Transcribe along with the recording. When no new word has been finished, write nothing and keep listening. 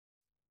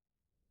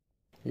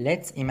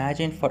Let's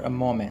imagine for a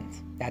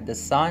moment that the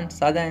sun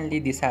suddenly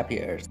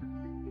disappears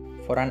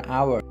for an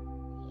hour,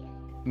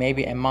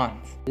 maybe a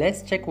month.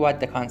 Let's check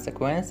what the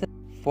consequences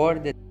for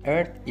the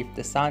Earth if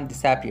the sun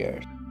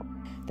disappears.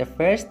 The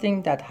first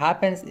thing that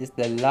happens is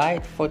the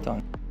light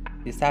photons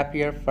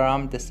disappear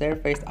from the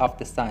surface of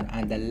the sun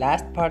and the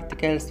last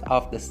particles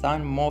of the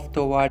sun move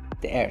toward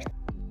the Earth.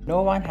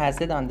 No one has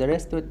yet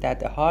understood that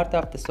the heart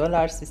of the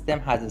solar system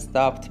has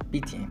stopped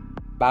beating.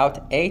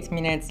 About 8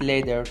 minutes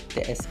later,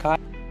 the sky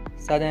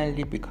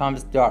suddenly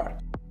becomes dark,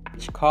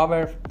 which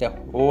covers the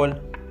whole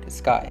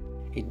sky.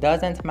 It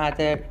doesn't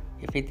matter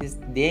if it is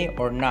day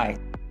or night.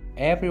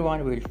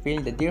 Everyone will feel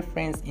the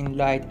difference in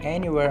light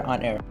anywhere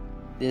on Earth.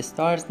 The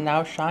stars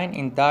now shine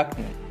in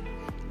darkness.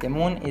 The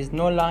moon is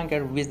no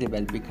longer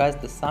visible because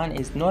the sun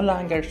is no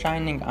longer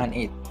shining on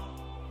it.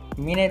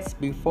 Minutes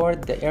before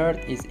the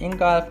Earth is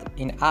engulfed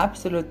in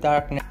absolute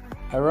darkness,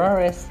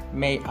 auroras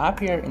may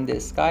appear in the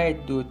sky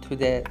due to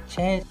the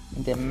change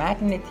in the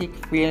magnetic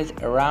field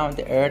around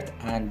the Earth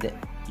and the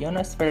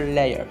ionosphere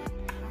layer.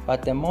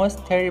 But the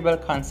most terrible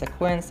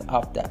consequence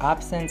of the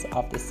absence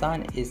of the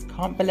sun is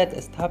complete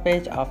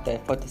stoppage of the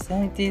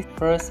photosynthesis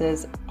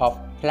process of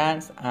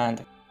plants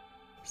and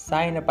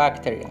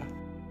cyanobacteria.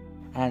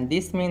 And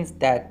this means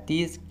that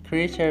these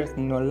creatures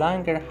no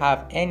longer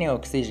have any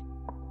oxygen.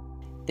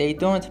 They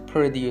don't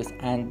produce,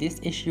 and this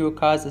issue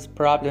causes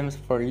problems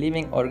for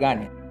living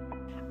organisms.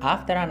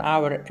 After an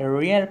hour, a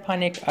real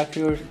panic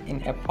occurs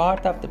in a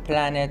part of the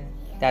planet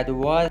that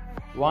was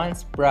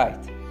once bright,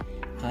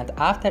 and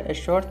after a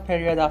short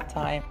period of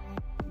time,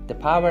 the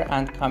power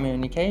and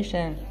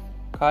communication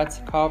cuts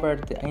cover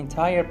the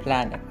entire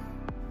planet.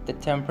 The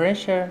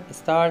temperature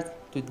starts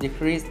to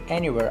decrease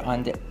anywhere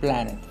on the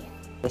planet.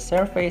 The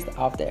surface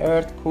of the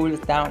Earth cools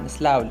down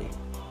slowly.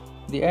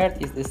 The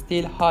Earth is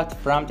still hot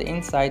from the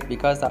inside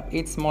because of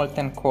its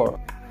molten core.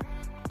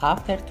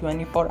 After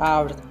 24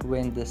 hours,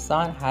 when the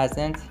sun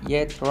hasn't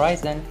yet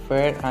risen,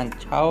 fear and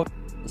chaos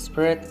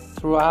spread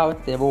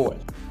throughout the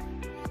world,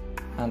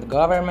 and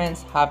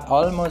governments have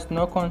almost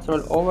no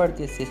control over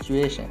this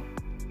situation.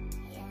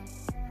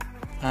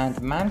 And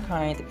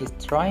mankind is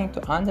trying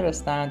to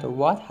understand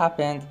what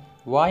happened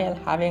while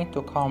having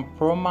to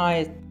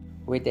compromise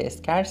with the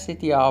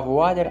scarcity of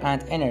water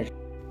and energy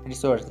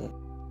resources.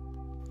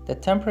 The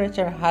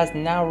temperature has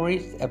now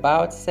reached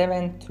about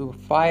 7 to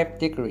 5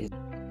 degrees.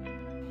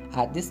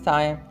 At this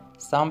time,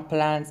 some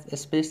plant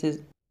species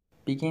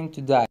begin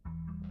to die,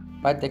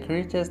 but the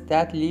creatures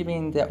that live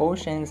in the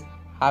oceans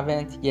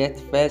haven't yet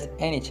felt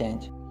any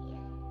change.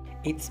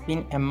 It's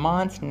been a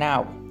month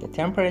now. The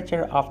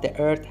temperature of the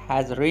Earth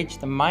has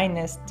reached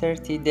minus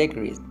 30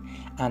 degrees,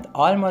 and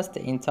almost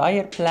the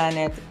entire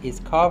planet is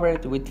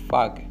covered with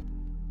fog.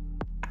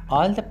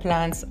 All the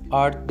plants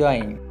are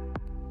dying.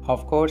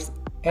 Of course,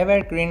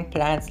 evergreen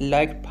plants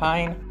like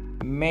pine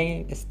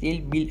may still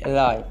be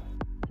alive,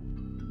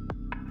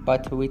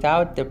 but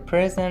without the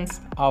presence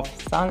of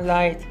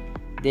sunlight,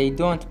 they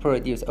don't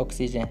produce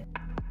oxygen.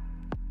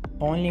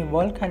 Only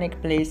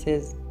volcanic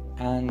places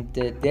and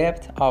the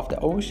depth of the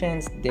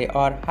oceans, they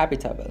are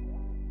habitable.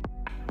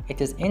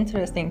 It is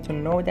interesting to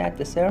know that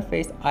the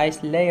surface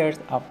ice layers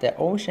of the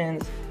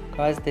oceans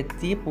cause the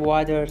deep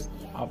waters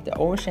of the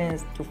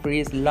oceans to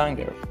freeze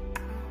longer,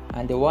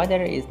 and the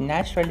water is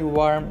naturally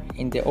warm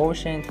in the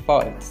ocean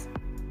faults.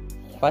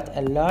 But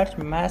a large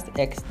mass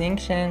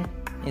extinction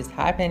is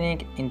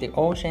happening in the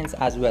oceans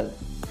as well.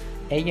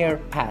 A year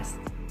passed.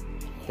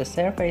 The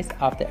surface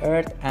of the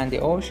Earth and the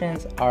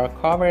oceans are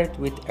covered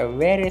with a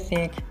very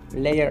thick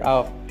layer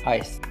of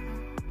ice.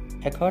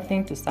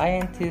 According to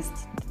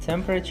scientists, the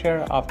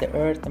temperature of the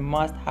Earth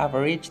must have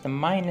reached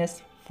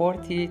minus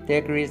 40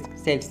 degrees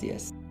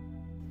Celsius.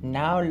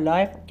 Now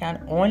life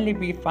can only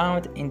be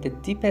found in the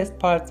deepest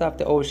parts of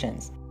the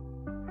oceans.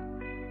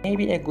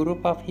 Maybe a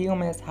group of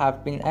humans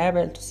have been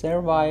able to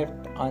survive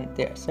on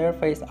the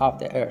surface of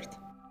the Earth.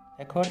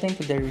 According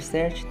to the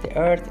research, the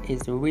Earth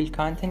will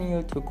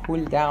continue to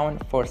cool down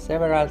for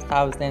several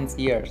thousand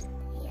years,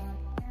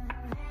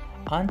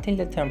 until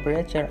the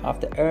temperature of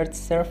the Earth's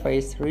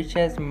surface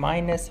reaches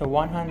minus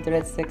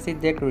 160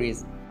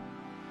 degrees.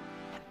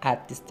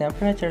 At this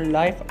temperature,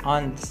 life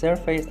on the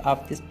surface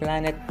of this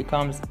planet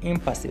becomes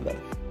impossible.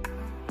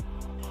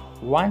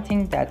 One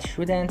thing that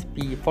shouldn't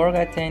be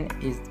forgotten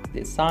is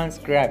the sun's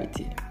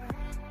gravity.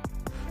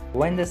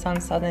 When the sun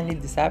suddenly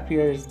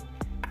disappears,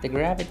 the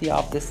gravity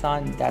of the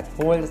sun that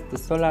holds the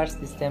solar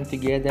system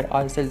together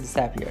also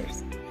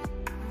disappears.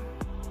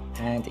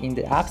 And in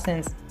the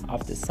absence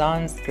of the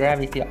sun's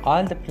gravity,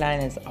 all the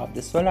planets of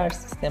the solar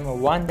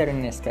system wander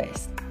in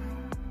space.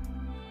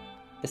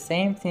 The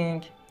same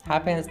thing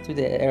happens to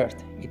the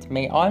Earth. It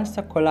may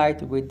also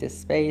collide with the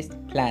space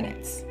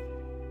planets.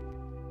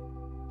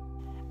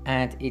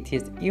 And it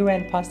is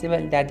even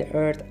possible that the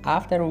Earth,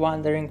 after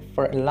wandering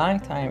for a long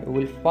time,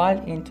 will fall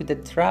into the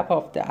trap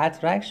of the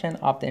attraction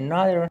of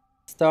another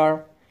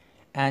star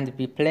and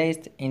be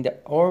placed in the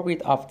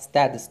orbit of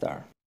that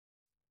star.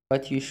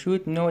 But you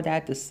should know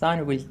that the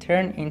sun will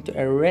turn into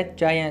a red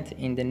giant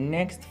in the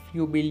next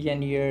few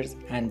billion years,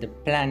 and the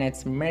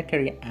planets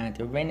Mercury and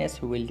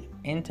Venus will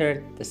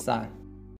enter the sun.